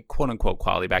he's a quote-unquote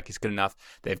quality back. He's good enough.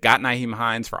 They've got Nyheim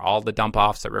Hines for all the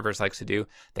dump-offs that Rivers likes to do.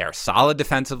 They are solid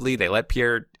defensively. They let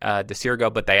Pierre Desir go,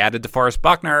 but they added DeForest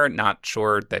Buckner. Not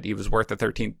sure that he was worth the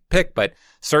 13th pick, but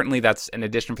certainly that's an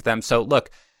addition for them. So, look,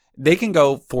 they can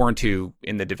go 4-2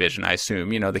 in the division, I assume.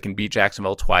 They can beat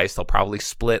Jacksonville twice. They'll probably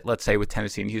split, let's say, with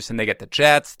Tennessee and Houston. They get the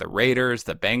Jets, the Raiders,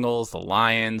 the Bengals, the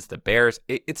Lions, the Bears.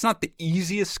 It's not the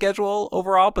easiest schedule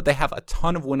overall, but they have a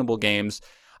ton of winnable games.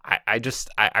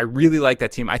 I really like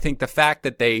that team. I think the fact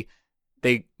that they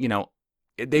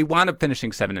wound up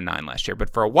finishing 7-9 last year,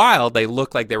 but for a while they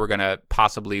looked like they were going to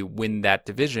possibly win that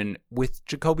division with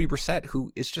Jacoby Brissett,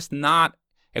 who is just not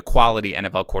a quality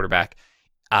NFL quarterback,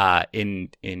 in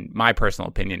my personal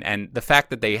opinion. And the fact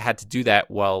that they had to do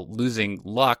that while losing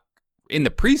Luck in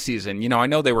the preseason, I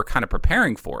know they were kind of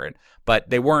preparing for it, but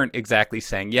they weren't exactly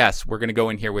saying, yes, we're going to go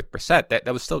in here with Brissett.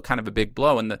 That was still kind of a big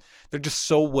blow. And they're just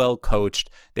so well coached.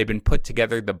 They've been put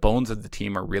together. The bones of the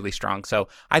team are really strong. So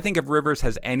I think if Rivers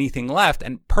has anything left,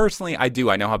 and personally I do,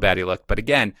 I know how bad he looked, but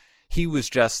again, he was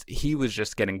just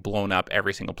getting blown up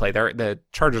every single play. The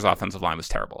Chargers offensive line was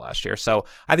terrible last year. So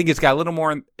I think he's got a little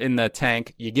more in the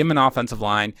tank. You give him an offensive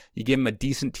line, you give him a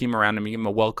decent team around him, you give him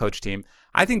a well-coached team.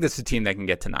 I think this is a team that can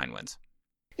get to 9 wins.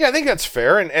 Yeah, I think that's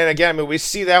fair. And again, I mean, we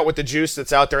see that with the juice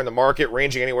that's out there in the market,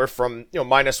 ranging anywhere from,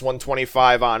 minus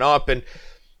 125 on up. And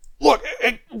look,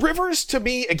 Rivers to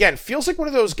me, again, feels like one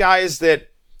of those guys that,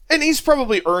 and he's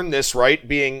probably earned this right,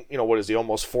 being, what is he,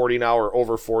 almost 40 now or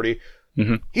over 40.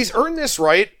 Mm-hmm. He's earned this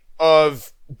right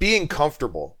of being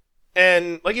comfortable.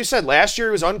 And like you said, last year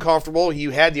he was uncomfortable. He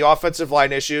had the offensive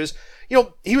line issues.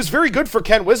 He was very good for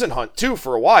Ken Whisenhunt, too,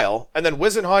 for a while. And then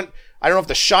Whisenhunt, I don't know if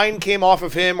the shine came off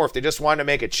of him or if they just wanted to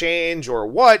make a change or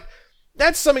what.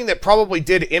 That's something that probably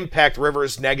did impact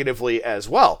Rivers negatively as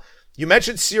well. You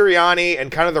mentioned Sirianni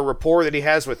and kind of the rapport that he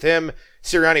has with him.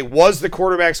 Sirianni was the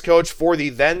quarterback's coach for the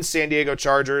then San Diego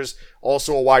Chargers,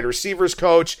 also a wide receivers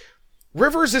coach.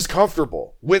 Rivers is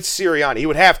comfortable with Sirianni. He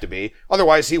would have to be.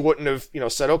 Otherwise, he wouldn't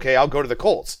have, said, okay, I'll go to the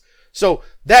Colts. So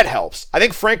that helps. I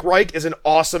think Frank Reich is an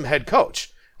awesome head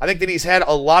coach. I think that he's had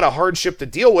a lot of hardship to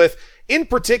deal with, in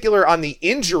particular on the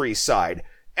injury side,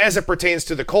 as it pertains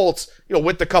to the Colts,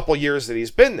 with the couple years that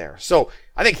he's been there. So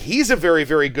I think he's a very,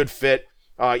 very good fit,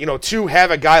 to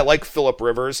have a guy like Phillip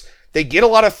Rivers. They get a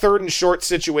lot of 3rd and short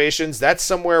situations. That's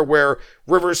somewhere where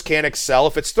Rivers can excel.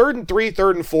 If it's 3rd and 3,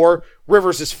 3rd and 4,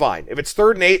 Rivers is fine. If it's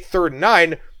 3rd and 8, 3rd and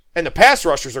 9, and the pass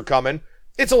rushers are coming,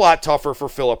 it's a lot tougher for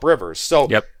Phillip Rivers. So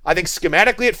I think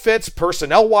schematically it fits,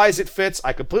 personnel-wise it fits.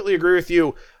 I completely agree with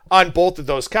you on both of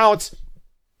those counts.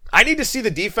 I need to see the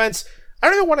defense, I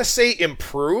don't even want to say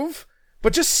improve,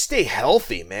 but just stay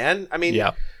healthy, man. I mean,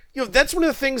 that's one of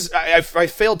the things I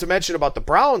failed to mention about the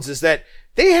Browns is that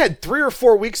they had 3 or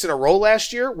 4 weeks in a row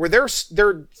last year where their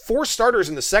 4 starters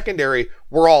in the secondary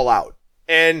were all out.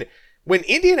 And when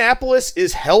Indianapolis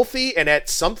is healthy and at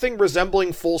something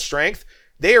resembling full strength,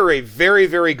 they are a very,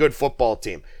 very good football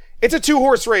team. It's a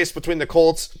 2-horse race between the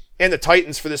Colts and the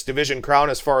Titans for this division crown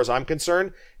as far as I'm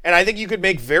concerned. And I think you could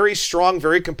make very strong,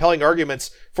 very compelling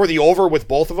arguments for the over with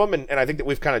both of them. And I think that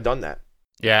we've kind of done that.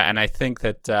 Yeah, and I think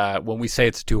that when we say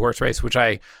it's a 2-horse race, which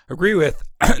I agree with,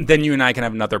 then you and I can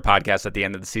have another podcast at the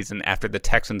end of the season after the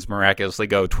Texans miraculously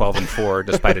go 12-4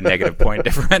 despite a negative point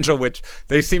differential, which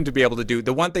they seem to be able to do.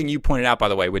 The one thing you pointed out, by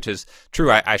the way, which is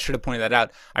true, I should have pointed that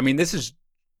out. I mean, this is,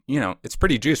 it's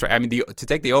pretty juiced, right? I mean, to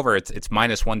take the over, it's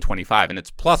minus 125, and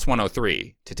it's plus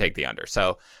 103 to take the under.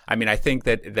 So, I mean, I think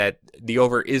that the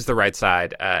over is the right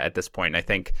side at this point. And I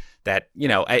think that,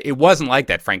 it wasn't like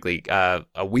that, frankly,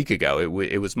 a week ago.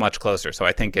 It was much closer. So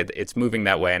I think it's moving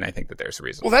that way, and I think that there's a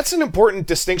reason. Well, that's an important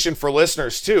distinction for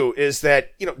listeners, too, is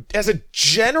that, as a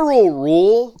general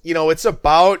rule, it's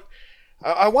about,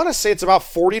 I want to say it's about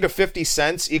 40 to 50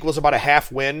 cents equals about a half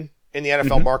win in the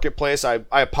NFL marketplace. I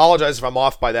apologize if I'm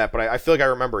off by that, but I feel like I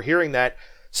remember hearing that.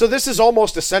 So this is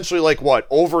almost essentially like what,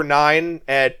 over 9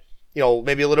 at,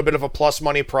 maybe a little bit of a plus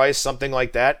money price, something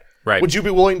like that. Right. Would you be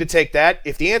willing to take that?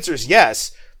 If the answer is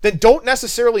yes, then don't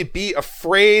necessarily be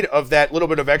afraid of that little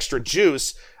bit of extra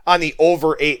juice on the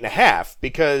over 8.5,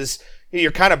 because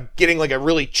you're kind of getting like a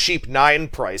really cheap 9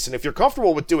 price. And if you're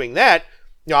comfortable with doing that,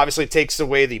 obviously it takes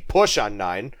away the push on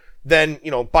 9. Then,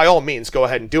 by all means, go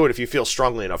ahead and do it if you feel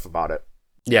strongly enough about it.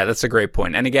 Yeah, that's a great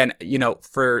point. And again,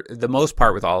 for the most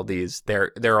part with all of these,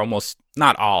 they're almost,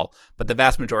 not all, but the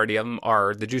vast majority of them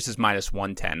are the juice is minus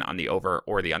 110 on the over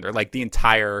or the under. Like the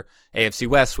entire AFC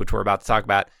West, which we're about to talk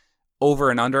about, over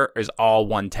and under is all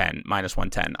 110, minus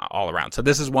 110 all around. So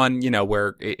this is one,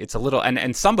 where it's a little,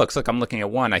 and some books, look, I'm looking at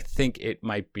one, I think it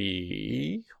might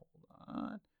be, hold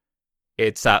on.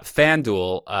 It's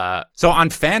FanDuel. So on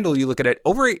FanDuel, you look at it,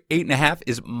 over 8.5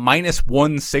 is minus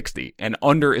 160 and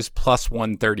under is plus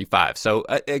 135. So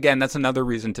again, that's another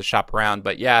reason to shop around.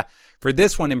 But yeah, for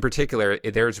this one in particular,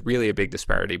 there's really a big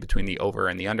disparity between the over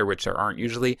and the under, which there aren't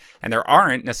usually. And there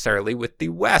aren't necessarily with the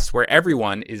West, where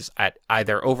everyone is at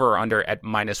either over or under at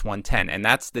minus 110. And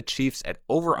that's the Chiefs at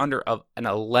over under of an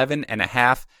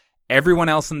 11.5. Everyone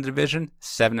else in the division,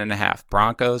 7.5.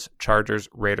 Broncos, Chargers,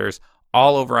 Raiders,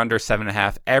 all over under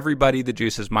 7.5. Everybody, the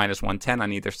juice is minus 110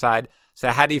 on either side. So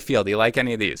how do you feel? Do you like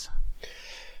any of these?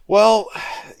 Well,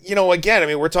 again, I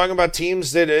mean, we're talking about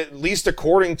teams that, at least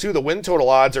according to the win total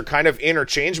odds, are kind of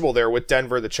interchangeable there with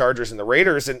Denver, the Chargers, and the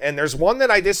Raiders. And there's one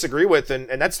that I disagree with, and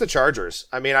that's the Chargers.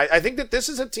 I mean, I think that this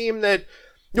is a team that,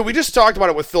 we just talked about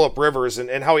it with Phillip Rivers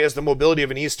and how he has the mobility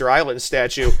of an Easter Island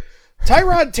statue.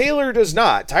 Tyrod Taylor does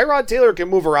not. Tyrod Taylor can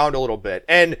move around a little bit.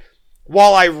 And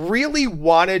while I really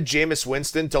wanted Jameis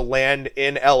Winston to land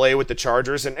in LA with the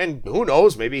Chargers, and who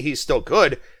knows, maybe he's still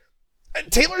good,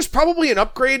 Taylor's probably an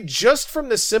upgrade just from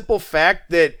the simple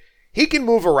fact that he can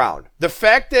move around. The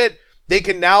fact that they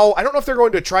can now, I don't know if they're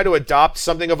going to try to adopt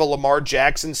something of a Lamar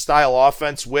Jackson style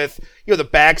offense with, the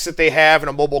backs that they have and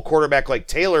a mobile quarterback like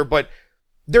Taylor, but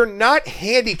they're not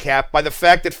handicapped by the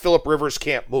fact that Phillip Rivers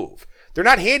can't move. They're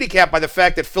not handicapped by the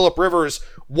fact that Phillip Rivers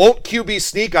won't QB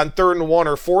sneak on 3rd and 1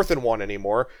 or 4th and 1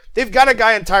 anymore. They've got a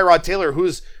guy in Tyrod Taylor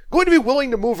who's going to be willing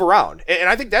to move around. And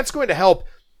I think that's going to help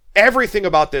everything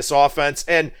about this offense.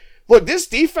 And look, this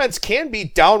defense can be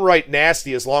downright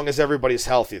nasty as long as everybody's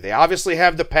healthy. They obviously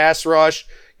have the pass rush.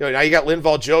 Now you got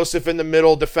Linval Joseph in the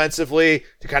middle defensively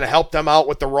to kind of help them out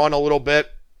with the run a little bit.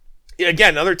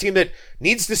 Again, another team that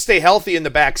needs to stay healthy in the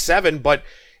back 7, but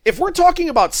if we're talking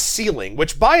about ceiling,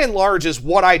 which by and large is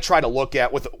what I try to look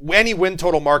at with any win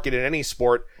total market in any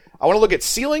sport, I want to look at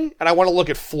ceiling and I want to look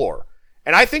at floor.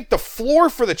 And I think the floor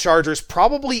for the Chargers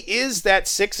probably is that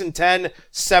 6-10,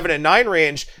 7-9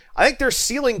 range. I think their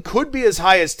ceiling could be as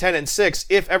high as 10-6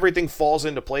 if everything falls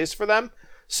into place for them.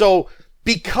 So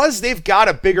because they've got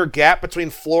a bigger gap between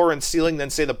floor and ceiling than,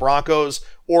 say, the Broncos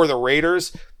or the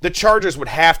Raiders, the Chargers would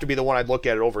have to be the one I'd look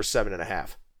at over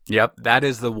 7.5. Yep, that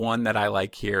is the one that I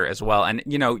like here as well. And,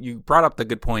 you brought up the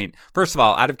good point. First of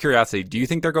all, out of curiosity, do you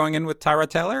think they're going in with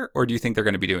Tyrod Taylor, or do you think they're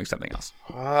going to be doing something else?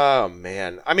 Oh,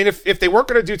 man. I mean, if they weren't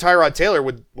going to do Tyrod Taylor,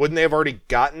 wouldn't they have already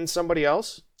gotten somebody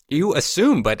else? You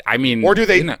assume, but I mean... Or do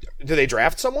they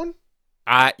draft someone?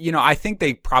 I think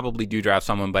they probably do draft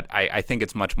someone, but I think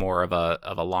it's much more of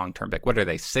a long-term pick. What are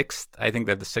they, 6th? I think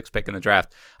they're the 6th pick in the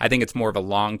draft. I think it's more of a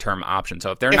long-term option.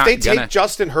 So if they take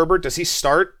Justin Herbert, does he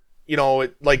start,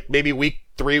 like maybe week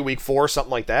 3, week 4,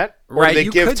 something like that? Or do they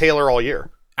give Taylor all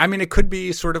year? I mean, it could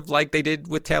be sort of like they did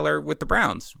with Taylor with the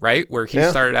Browns, right? Where he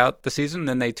started out the season,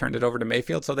 then they turned it over to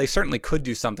Mayfield. So they certainly could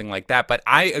do something like that. But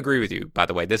I agree with you, by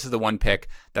the way. This is the one pick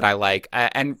that I like.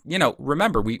 And,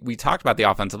 remember, we talked about the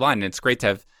offensive line, and it's great to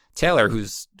have Taylor,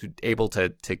 who's able to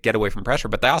get away from pressure,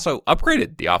 but they also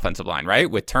upgraded the offensive line, right?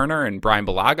 With Turner and Brian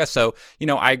Bulaga. So,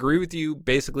 I agree with you,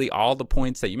 basically all the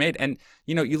points that you made. And,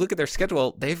 you look at their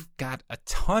schedule, they've got a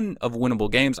ton of winnable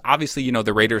games. Obviously,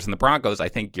 the Raiders and the Broncos, I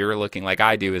think you're looking like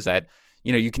I do, is that,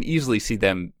 you can easily see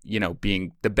them,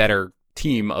 being the better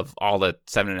team of all the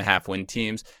 7.5 win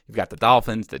teams. You've got the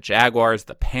Dolphins, the Jaguars,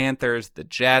 the Panthers, the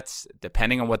Jets,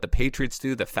 depending on what the Patriots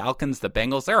do, the Falcons, the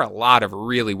Bengals. There are a lot of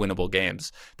really winnable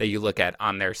games that you look at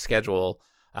on their schedule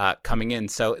coming in.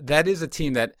 So that is a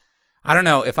team that, I don't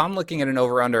know, if I'm looking at an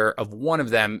over-under of one of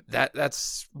them,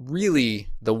 that's really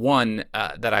the one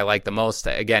that I like the most.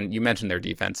 Again, you mentioned their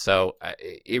defense, so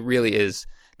it really is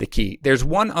the key. There's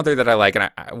one other that I like, and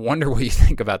I wonder what you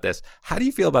think about this. How do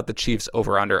you feel about the Chiefs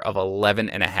over-under of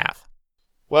 11.5?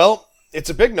 Well, it's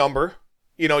a big number.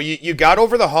 You got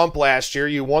over the hump last year.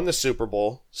 You won the Super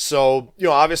Bowl. So,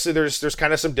 obviously there's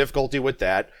kind of some difficulty with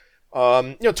that.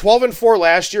 12-4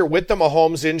 last year with the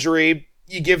Mahomes injury.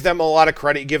 You give them a lot of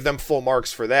credit. You give them full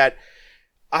marks for that.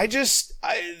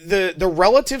 The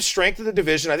relative strength of the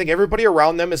division, I think everybody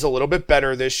around them is a little bit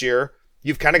better this year.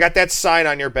 You've kind of got that sign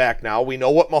on your back now. We know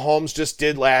what Mahomes just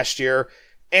did last year.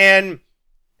 And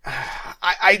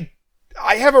I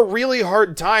have a really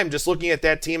hard time just looking at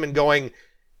that team and going,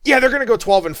 yeah, they're going to go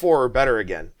 12-4 or better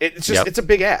again. It's just, It's a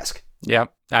big ask. Yeah.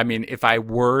 I mean, if I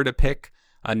were to pick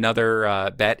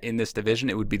another bet in this division,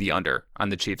 it would be the under on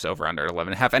the Chiefs over under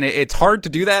 11.5. And it's hard to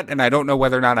do that. And I don't know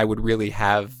whether or not I would really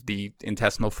have the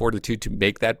intestinal fortitude to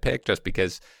make that pick, just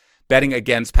because betting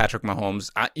against Patrick Mahomes,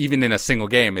 even in a single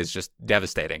game, is just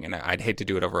devastating. And I'd hate to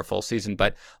do it over a full season.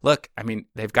 But look, I mean,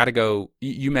 they've got to go.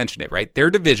 You mentioned it, right? Their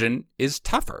division is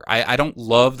tougher. I don't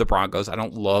love the Broncos. I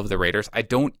don't love the Raiders. I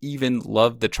don't even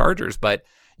love the Chargers. But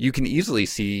you can easily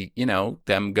see,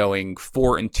 them going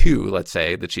 4-2, let's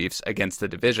say, the Chiefs against the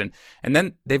division. And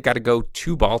then they've got to go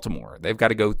to Baltimore. They've got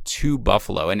to go to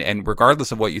Buffalo. And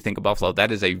regardless of what you think of Buffalo,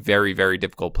 that is a very, very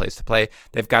difficult place to play.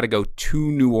 They've got to go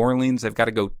to New Orleans. They've got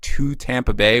to go to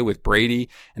Tampa Bay with Brady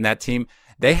and that team.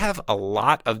 They have a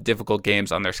lot of difficult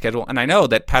games on their schedule. And I know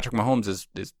that Patrick Mahomes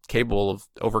is capable of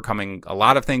overcoming a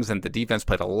lot of things, and the defense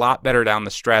played a lot better down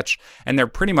the stretch. And they're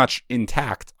pretty much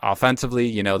intact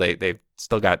offensively. They've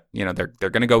still got, they're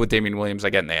going to go with Damian Williams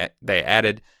again. They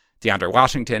added DeAndre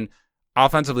Washington.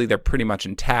 Offensively, they're pretty much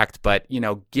intact. But,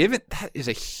 given that is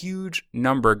a huge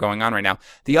number going on right now.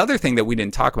 The other thing that we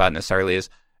didn't talk about necessarily is,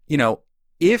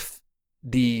 if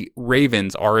the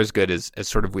Ravens are as good as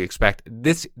sort of we expect,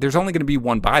 there's only going to be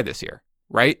one bye this year,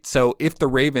 right? So if the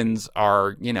Ravens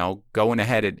are, going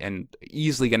ahead and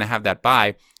easily going to have that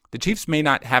bye, the Chiefs may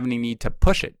not have any need to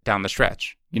push it down the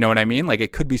stretch. You know what I mean? Like,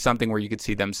 it could be something where you could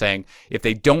see them saying, if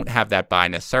they don't have that bye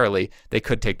necessarily, they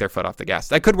could take their foot off the gas.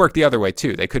 That could work the other way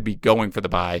too. They could be going for the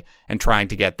bye and trying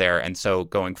to get there, and so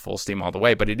going full steam all the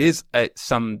way. But it is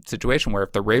some situation where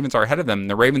if the Ravens are ahead of them, and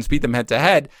the Ravens beat them head to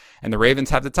head, and the Ravens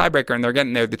have the tiebreaker and they're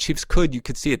getting there, the Chiefs you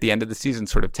could see at the end of the season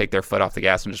sort of take their foot off the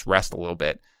gas and just rest a little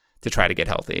bit to try to get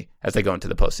healthy as they go into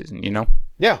the postseason,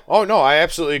 Yeah. Oh, no, I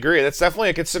absolutely agree. That's definitely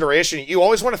a consideration. You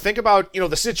always want to think about,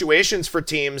 the situations for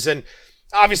teams, and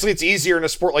obviously it's easier in a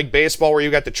sport like baseball where you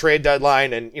got the trade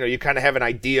deadline and, you kind of have an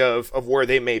idea of where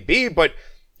they may be, but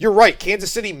you're right.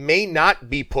 Kansas City may not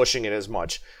be pushing it as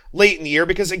much late in the year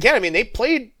because, again, I mean, they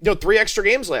played, 3 extra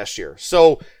games last year.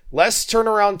 So less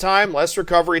turnaround time, less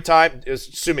recovery time,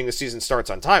 assuming the season starts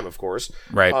on time, of course.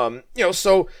 Right.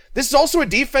 So this is also a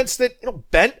defense that,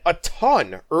 bent a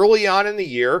ton early on in the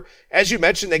year. As you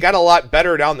mentioned, they got a lot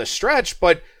better down the stretch,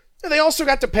 but they also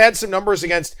got to pad some numbers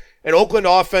against an Oakland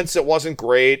offense that wasn't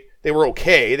great, They were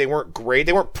okay. They weren't great.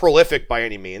 They weren't prolific by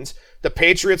any means. The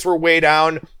Patriots were way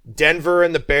down. Denver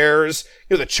and the Bears,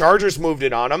 the Chargers moved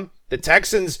it on them. The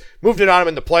Texans moved it on them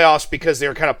in the playoffs because they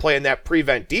were kind of playing that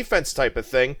prevent defense type of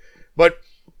thing. But,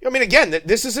 again,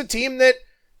 this is a team that,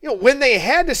 when they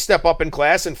had to step up in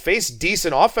class and face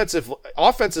decent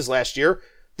offenses last year,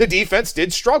 the defense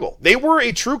did struggle. They were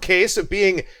a true case of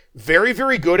being very,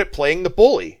 very good at playing the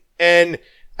bully. And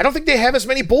I don't think they have as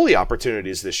many bully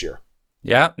opportunities this year.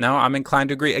 Yeah, no, I'm inclined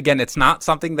to agree. Again, it's not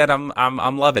something that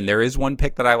I'm loving. There is one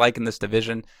pick that I like in this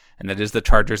division, and that is the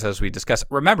Chargers, as we discussed.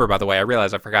 Remember, by the way, I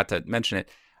realized I forgot to mention it.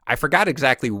 I forgot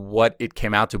exactly what it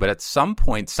came out to, but at some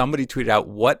point, somebody tweeted out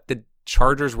what the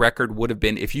Chargers record would have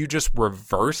been if you just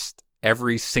reversed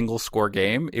every single score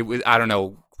game. It was, I don't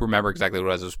know, remember exactly what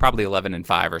it was. It was probably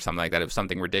 11-5 or something like that. It was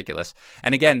something ridiculous.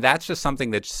 And again, that's just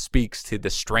something that speaks to the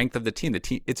strength of the team.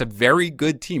 It's a very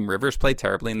good team. Rivers played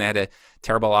terribly, and they had a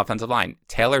terrible offensive line.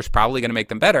 Taylor's probably going to make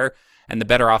them better, and the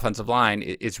better offensive line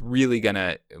is really going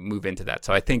to move into that.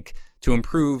 So I think to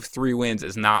improve 3 wins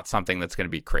is not something that's going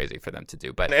to be crazy for them to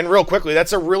do. And real quickly,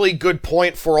 that's a really good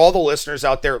point for all the listeners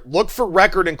out there. Look for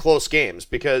record in close games,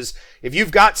 because if you've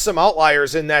got some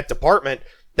outliers in that department,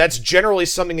 that's generally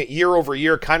something that year over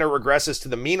year kind of regresses to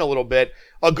the mean a little bit.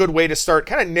 A good way to start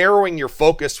kind of narrowing your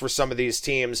focus for some of these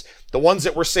teams. The ones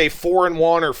that were, say, 4-1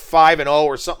 or 5-0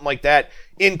 or something like that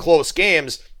in close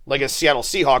games, like a Seattle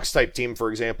Seahawks type team, for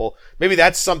example. Maybe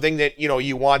that's something that,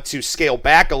 you want to scale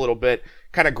back a little bit,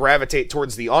 kind of gravitate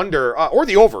towards the under or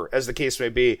the over, as the case may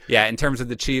be. Yeah, in terms of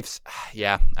the Chiefs,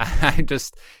 yeah,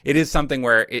 it is something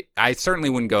where I certainly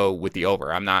wouldn't go with the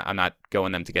over. I'm not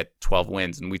going them to get 12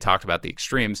 wins, and we talked about the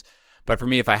extremes. But for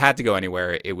me, if I had to go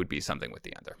anywhere, it would be something with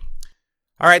the under.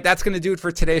 All right, that's going to do it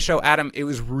for today's show. Adam, it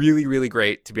was really, really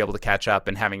great to be able to catch up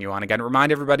and having you on again.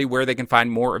 Remind everybody where they can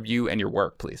find more of you and your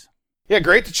work, please. Yeah,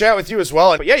 great to chat with you as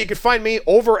well. But yeah, you can find me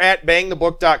over at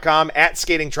bangthebook.com, at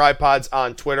Skating Tripods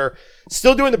on Twitter.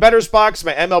 Still doing the Bettors Box,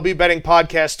 my MLB betting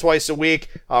podcast twice a week,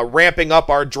 ramping up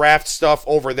our draft stuff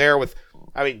over there with,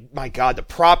 my God, the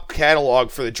prop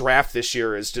catalog for the draft this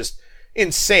year is just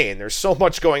insane. There's so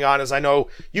much going on, as I know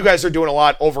you guys are doing a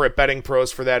lot over at Betting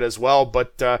Pros for that as well.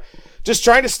 But just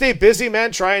trying to stay busy,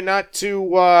 man, trying not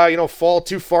to, fall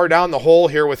too far down the hole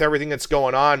here with everything that's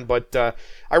going on. But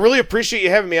I really appreciate you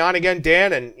having me on again,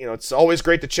 Dan. And, it's always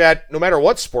great to chat no matter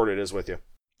what sport it is with you.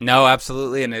 No,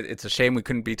 absolutely. And it's a shame we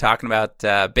couldn't be talking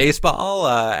about baseball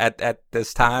at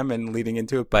this time and leading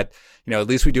into it. But, at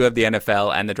least we do have the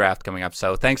NFL and the draft coming up.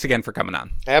 So thanks again for coming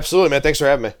on. Absolutely, man. Thanks for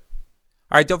having me.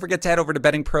 All right, don't forget to head over to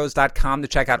bettingpros.com to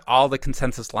check out all the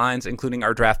consensus lines, including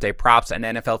our draft day props and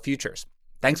NFL futures.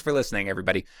 Thanks for listening,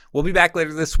 everybody. We'll be back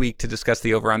later this week to discuss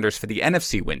the over-unders for the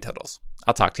NFC win totals.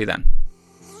 I'll talk to you then.